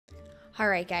All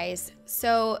right, guys.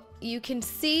 So you can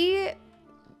see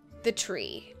the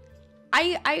tree.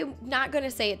 I'm not going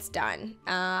to say it's done.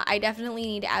 I definitely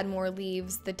need to add more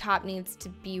leaves. The top needs to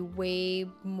be way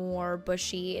more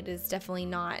bushy. It is definitely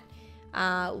not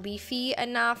leafy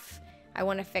enough. I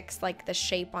want to fix like the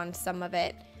shape on some of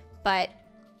it, but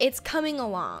it's coming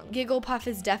along. Gigglepuff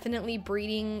is definitely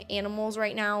breeding animals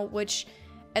right now, which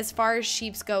as far as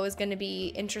sheeps go is going to be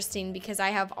interesting because I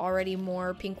have already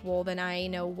more pink wool than I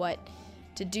know what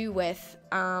to do with.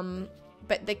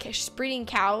 But she's breeding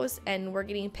cows and we're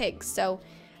getting pigs, so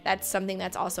that's something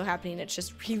that's also happening. It's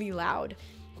just really loud.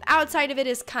 The outside of it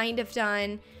is kind of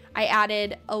done. I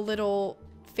added a little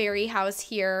fairy house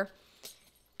here.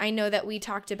 I know that we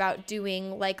talked about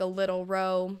doing like a little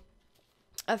row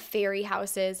of fairy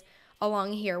houses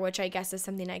along here, which I guess is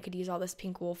something I could use all this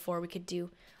pink wool for. We could do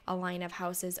a line of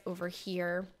houses over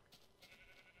here.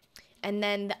 And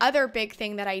then the other big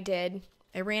thing that I did,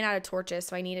 I ran out of torches,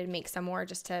 so I needed to make some more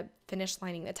just to finish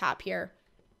lining the top here.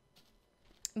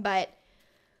 But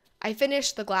I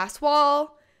finished the glass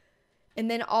wall, and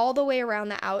then all the way around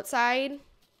the outside,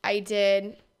 I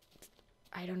did,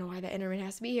 I don't know why the internet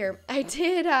has to be here. I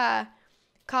did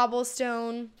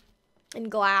cobblestone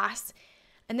and glass,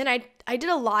 and then I did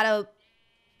a lot of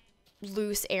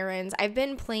loose errands. I've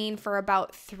been playing for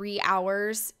about 3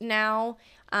 hours now.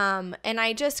 And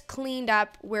I just cleaned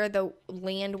up where the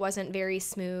land wasn't very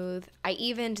smooth. I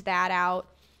evened that out.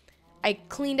 I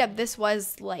cleaned up, this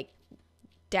was like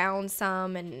down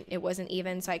some and it wasn't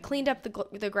even. So I cleaned up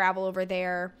the gravel over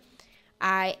there.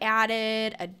 I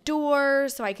added a door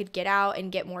so I could get out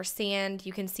and get more sand.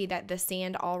 You can see that the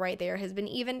sand all right there has been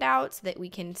evened out so that we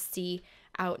can see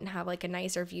out and have like a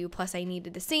nicer view. Plus I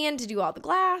needed the sand to do all the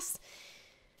glass.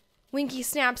 Winky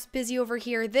Snap's busy over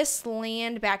here. This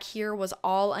land back here was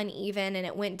all uneven and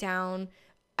it went down,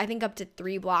 I think, up to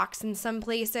 3 blocks in some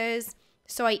places.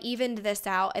 So I evened this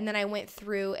out and then I went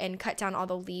through and cut down all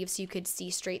the leaves so you could see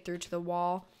straight through to the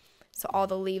wall. So all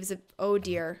the leaves, oh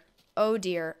dear,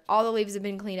 all the leaves have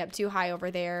been cleaned up too high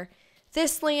over there.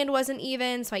 This land wasn't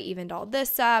even, so I evened all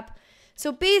this up.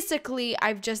 So basically,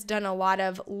 I've just done a lot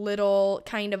of little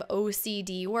kind of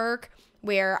OCD work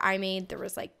where I made, there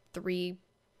was like 3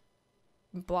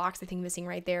 blocks I think missing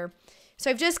right there. So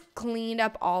I've just cleaned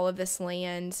up all of this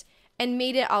land and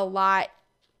made it a lot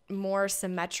more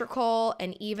symmetrical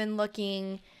and even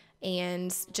looking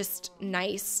and just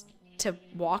nice to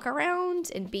walk around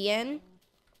and be in.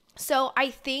 So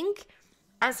I think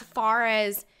as far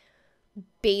as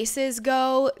bases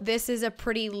go, this is a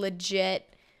pretty legit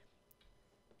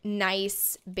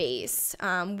nice base.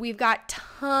 We've got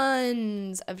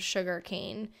tons of sugar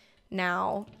cane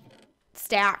now.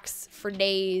 Stacks for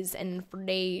days and for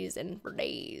days and for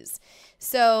days.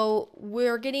 So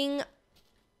we're getting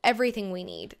everything we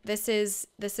need. This is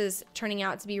turning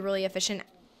out to be really efficient.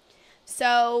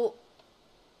 So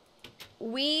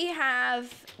we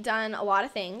have done a lot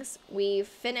of things. We've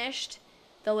finished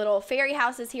the little fairy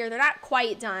houses here. They're not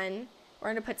quite done. We're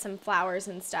going to put some flowers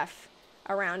and stuff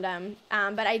around them.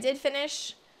 But I did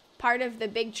finish part of the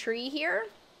big tree here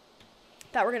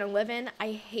that we're going to live in.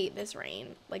 I hate this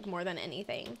rain, like, more than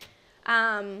anything.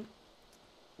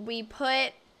 We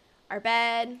put our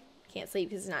bed, can't sleep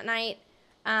because it's not night,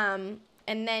 and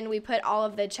then we put all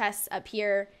of the chests up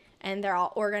here, and they're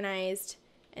all organized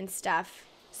and stuff.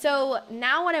 So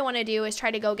now what I want to do is try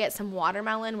to go get some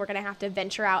watermelon. We're going to have to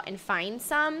venture out and find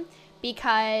some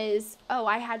because, oh,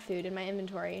 I had food in my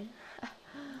inventory.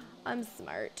 I'm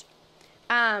smart.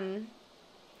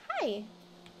 Hi.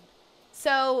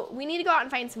 So we need to go out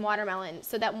and find some watermelon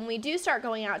so that when we do start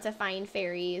going out to find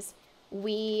fairies,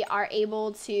 we are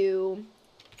able to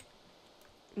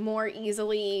more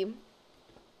easily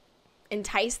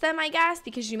entice them, I guess,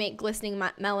 because you make glistening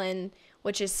melon,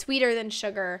 which is sweeter than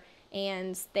sugar,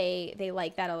 and they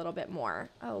like that a little bit more.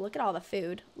 Oh, look at all the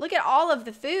food. Look at all of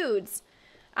the foods.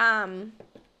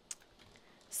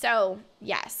 So,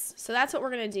 yes. So that's what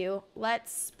we're going to do.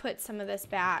 Let's put some of this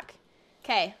back.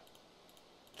 Okay.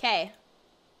 Okay.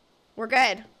 We're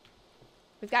good.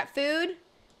 We've got food.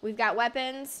 We've got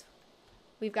weapons.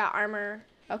 We've got armor.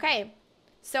 Okay.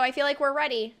 So I feel like we're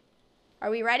ready. Are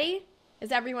we ready?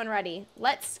 Is everyone ready?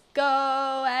 Let's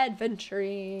go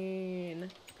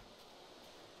adventuring.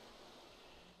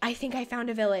 I think I found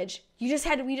a village. We just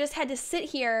had to sit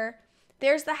here.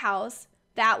 There's the house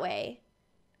that way.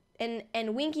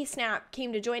 And Winky Snap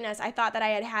came to join us. I thought that I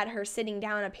had her sitting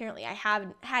down. Apparently I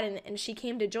hadn't, and she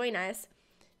came to join us.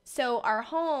 So our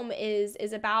home is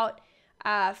about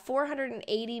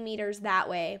 480 meters that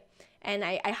way. And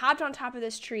I hopped on top of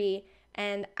this tree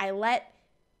and I let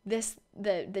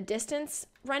the distance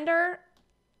render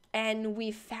and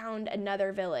we found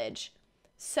another village.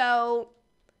 So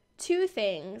 2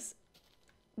 things.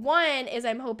 One is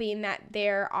I'm hoping that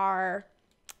there are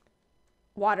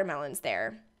watermelons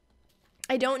there.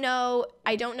 I don't know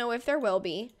if there will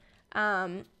be.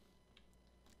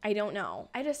 I don't know.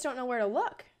 I just don't know where to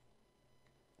look.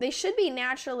 They should be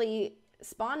naturally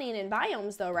spawning in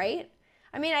biomes though, right?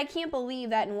 I mean, I can't believe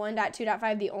that in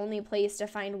 1.2.5 the only place to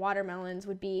find watermelons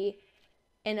would be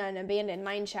in an abandoned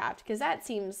mine shaft, because that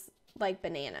seems like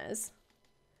bananas.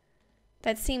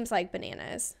 That seems like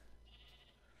bananas.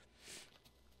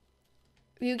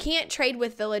 You can't trade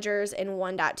with villagers in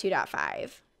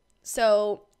 1.2.5.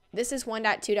 So this is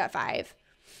 1.2.5.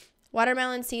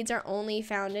 Watermelon seeds are only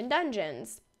found in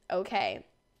dungeons. Okay.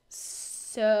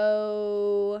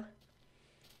 So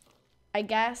I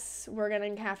guess we're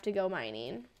going to have to go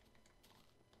mining.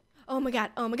 Oh my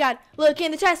god, oh my god. Look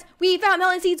in the chest. We found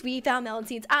melon seeds. We found melon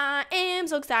seeds. I am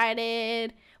so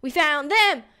excited. We found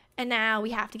them. And now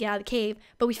we have to get out of the cave.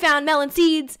 But we found melon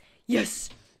seeds. Yes,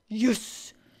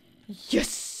 yes,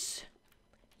 yes,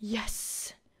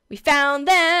 yes. We found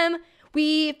them.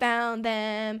 We found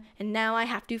them. And now I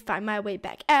have to find my way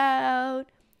back out.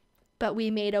 But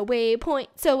we made a waypoint,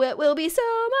 so it will be so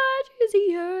much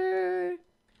easier.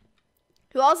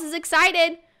 Who else is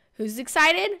excited? Who's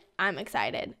excited? I'm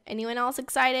excited. Anyone else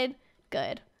excited?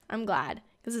 Good. I'm glad,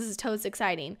 because this is totes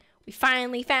exciting. We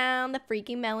finally found the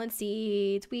freaking melon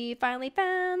seeds. We finally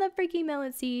found the freaking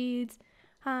melon seeds.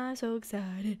 I'm so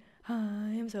excited. I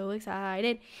am so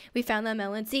excited. We found the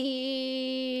melon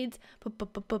seeds.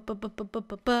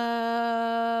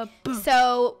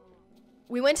 So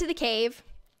we went to the cave.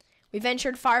 We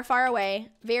ventured far, far away.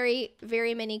 Very,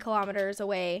 very many kilometers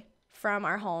away from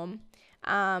our home.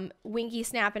 Winky,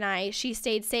 Snap, and I, she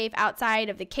stayed safe outside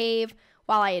of the cave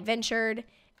while I adventured.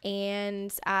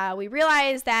 And we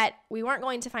realized that we weren't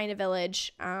going to find a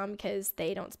village because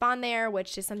they don't spawn there,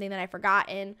 which is something that I forgot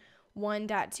in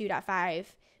 1.2.5.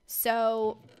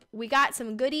 So we got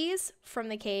some goodies from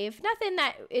the cave. Nothing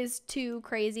that is too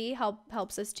crazy,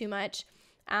 helps us too much.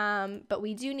 But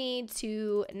we do need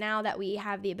to, now that we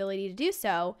have the ability to do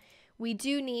so, we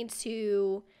do need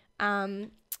to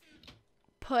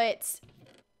put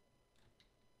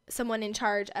someone in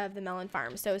charge of the melon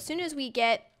farm. So as soon as we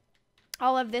get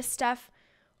all of this stuff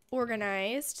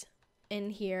organized in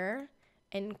here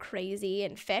and crazy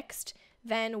and fixed,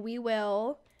 then we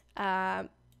will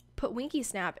put Winky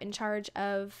Snap in charge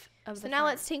of the farm. Now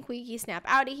let's take Winky Snap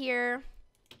out of here.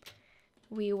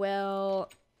 We will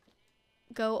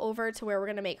go over to where we're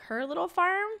going to make her little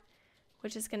farm,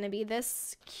 which is going to be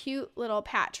this cute little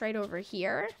patch right over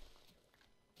here.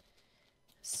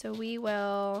 So we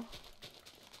will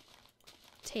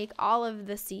take all of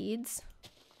the seeds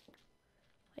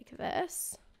like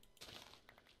this,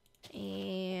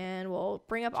 and we'll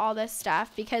bring up all this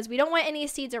stuff because we don't want any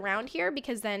seeds around here,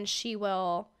 because then she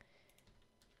will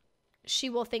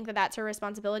think that that's her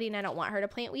responsibility, and I don't want her to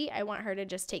plant wheat. I want her to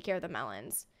just take care of the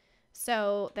melons.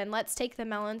 So then let's take the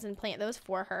melons and plant those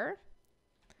for her.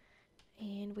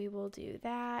 And we will do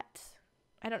that.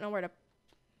 I don't know where to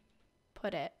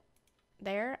put it.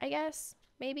 There, I guess,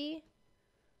 maybe.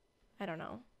 I don't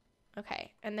know.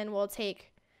 Okay, and then we'll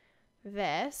take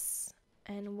this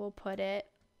and we'll put it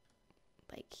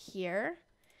like here,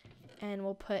 and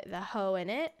we'll put the hoe in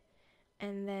it,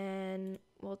 and then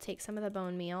we'll take some of the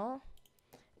bone meal,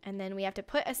 and then we have to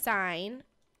put a sign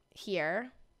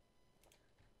here,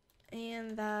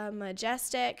 and the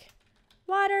majestic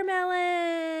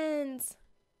watermelons.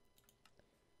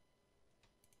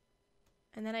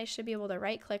 And then I should be able to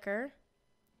right click her.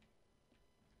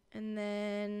 And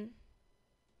then,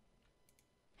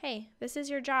 hey, this is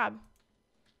your job.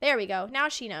 There we go. Now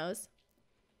she knows.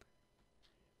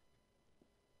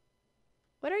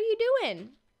 What are you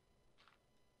doing?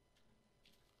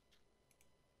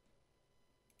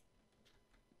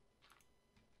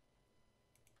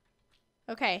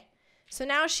 Okay. So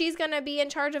now she's going to be in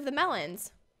charge of the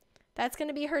melons. That's going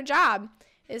to be her job,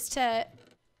 is to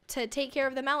take care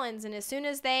of the melons. And as soon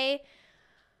as they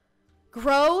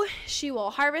grow, she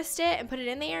will harvest it and put it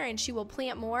in there, and she will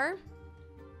plant more.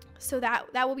 So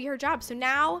that will be her job. So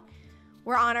now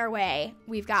we're on our way.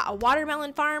 We've got a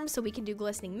watermelon farm so we can do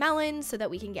glistening melons so that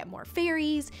we can get more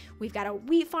fairies. We've got a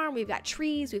wheat farm. We've got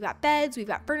trees. We've got beds. We've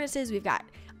got furnaces. We've got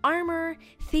armor.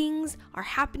 Things are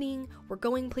happening. We're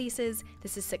going places.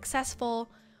 This is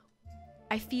successful.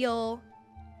 I feel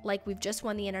like we've just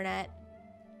won the internet.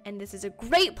 And this is a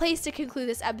great place to conclude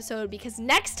this episode, because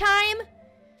next time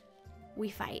we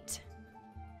fight.